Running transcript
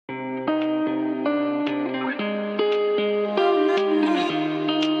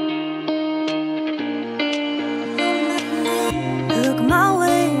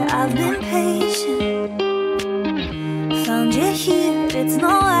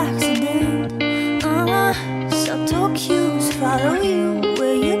accident. Subtle cues follow you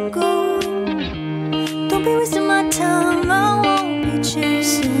where you're going. Don't be wasting my time, I won't be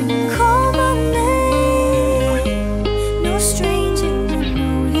chasing. Call my name, no strangers, I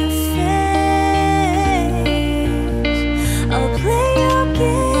know your face. I'll play your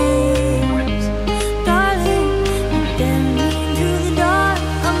games, darling. You bend me into the dark,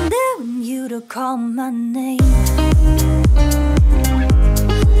 I'm daring you to call my name.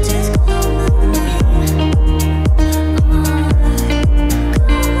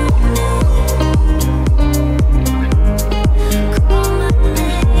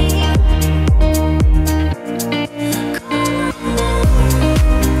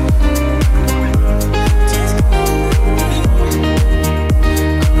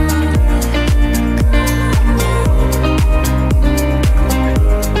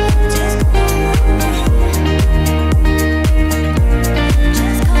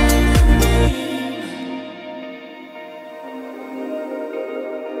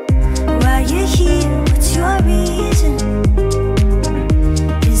 You're here, what's your reason?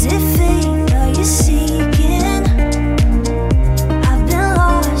 Is it fate, are you seeking? I've been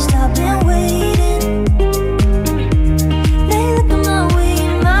lost, I've been waiting. They look at my way,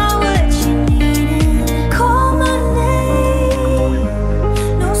 my what you needing. Call my name,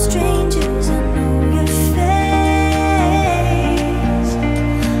 no strangers, I know your face.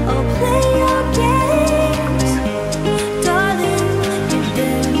 I'll play your games, darling. You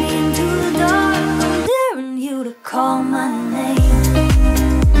bury me into the dark, I'm daring you to call my name.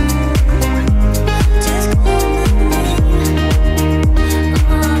 Just call my name.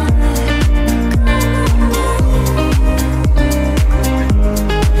 Call my name.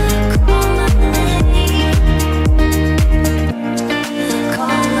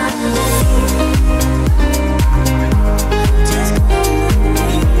 Call my name. Just call my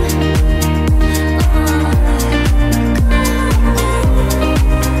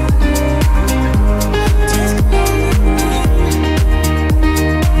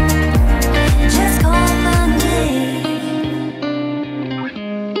Just call my name.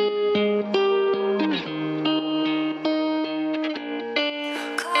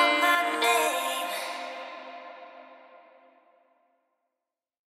 Call my name.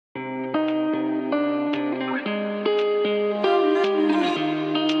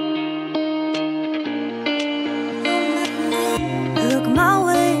 Look my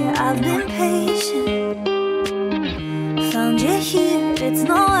way, I've been patient. Found you here, it's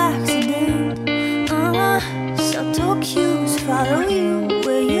no accident. Subtle cues follow you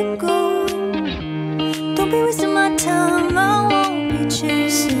where you're going. Don't be wasting my time, I won't be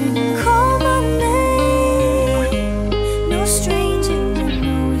chasing. Call my name, no strangers, I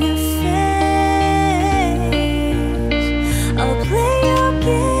know your face. I'll play your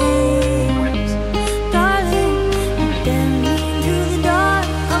games, darling. You bend me into the dark,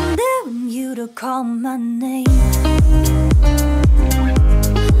 I'm daring you to call my name.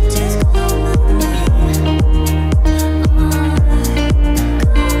 Just call my name.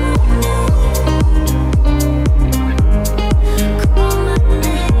 Call my name. Call my name.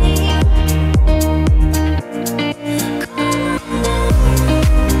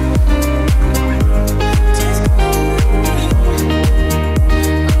 Just call my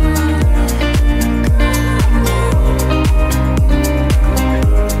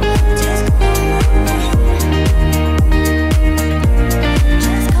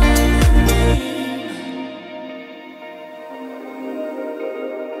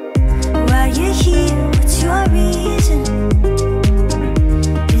Why you here, what's your reason?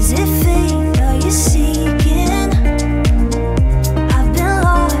 Is it fate, are you seeking? I've been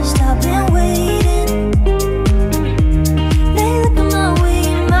lost, I've been waiting. They look at my way,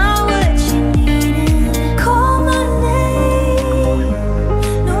 my what you needing. Call my name,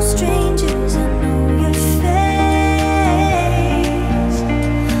 no strangers, I know your face.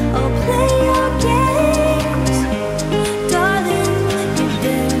 I'll play your games, darling. You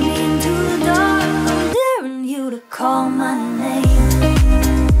bury me into the dark, I'm daring you to call my name.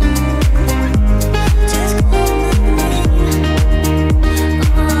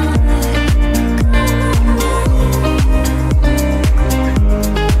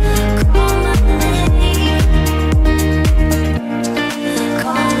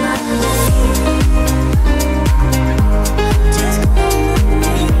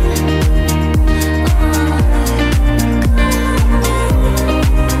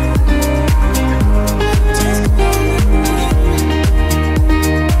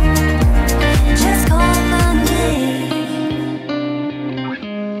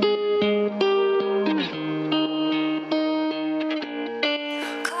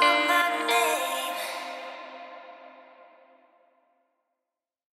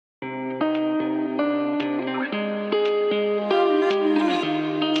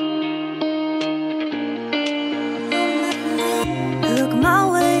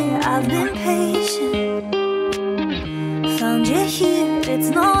 I've been patient. Found you here, it's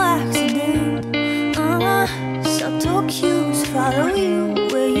no accident. Subtle cues follow you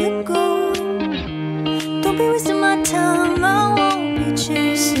where you go. Don't be wasting my time, I won't be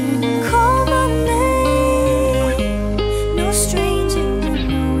chasing. Call my name, no stranger, you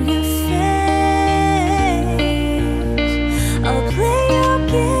know your face. I'll play your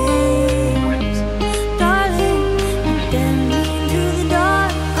games, darling. You bend me into the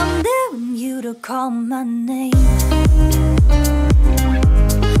dark, I'm daring you to call my name.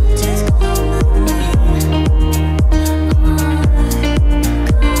 Just call my name.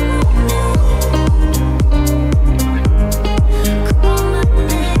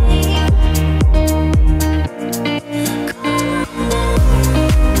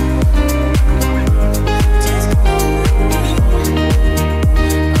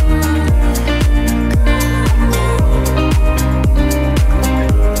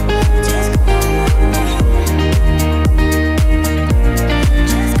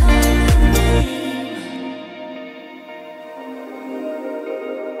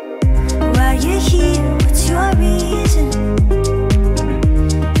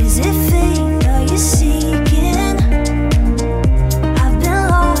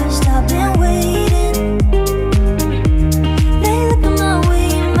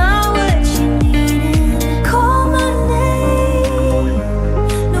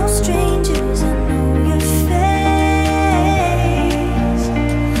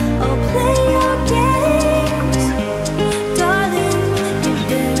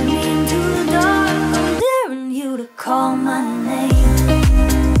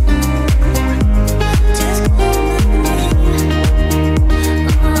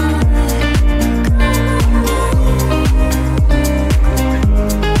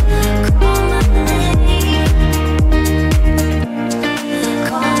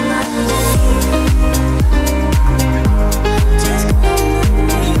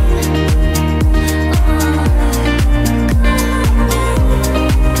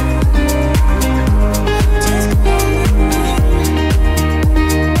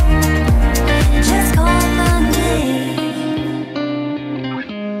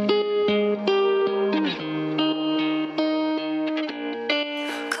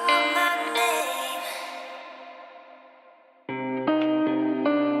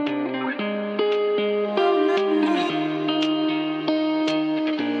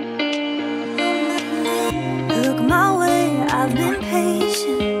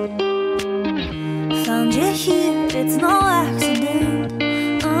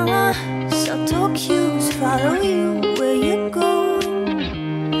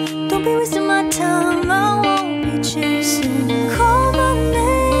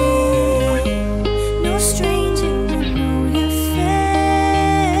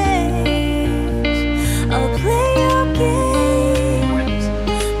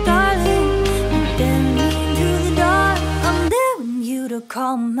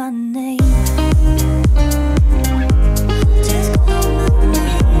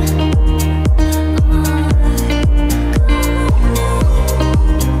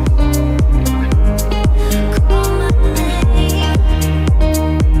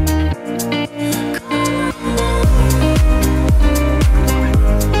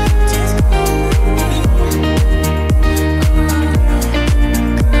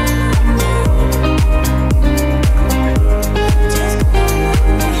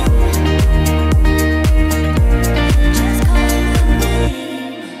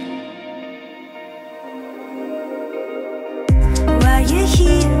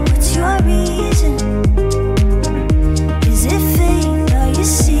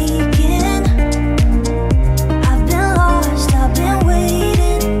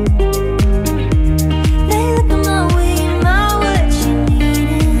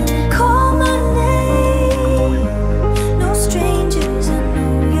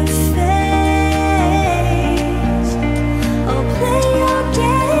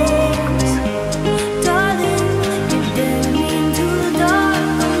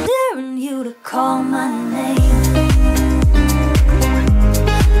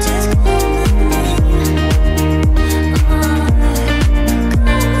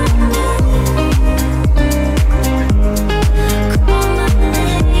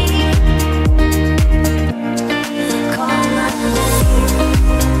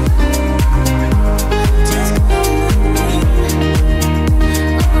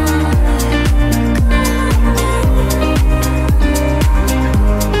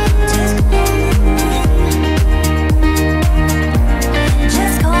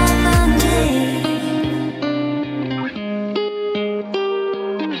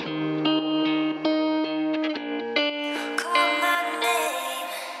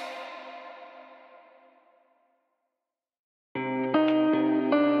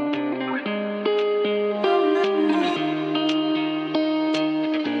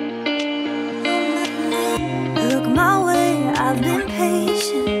 look my way, I've been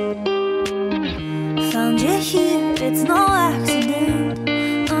patient. Found you here, it's no accident.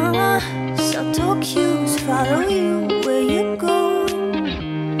 Subtle cues, follow you where you go.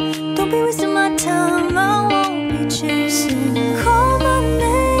 Don't be wasting my time, I won't be chasing.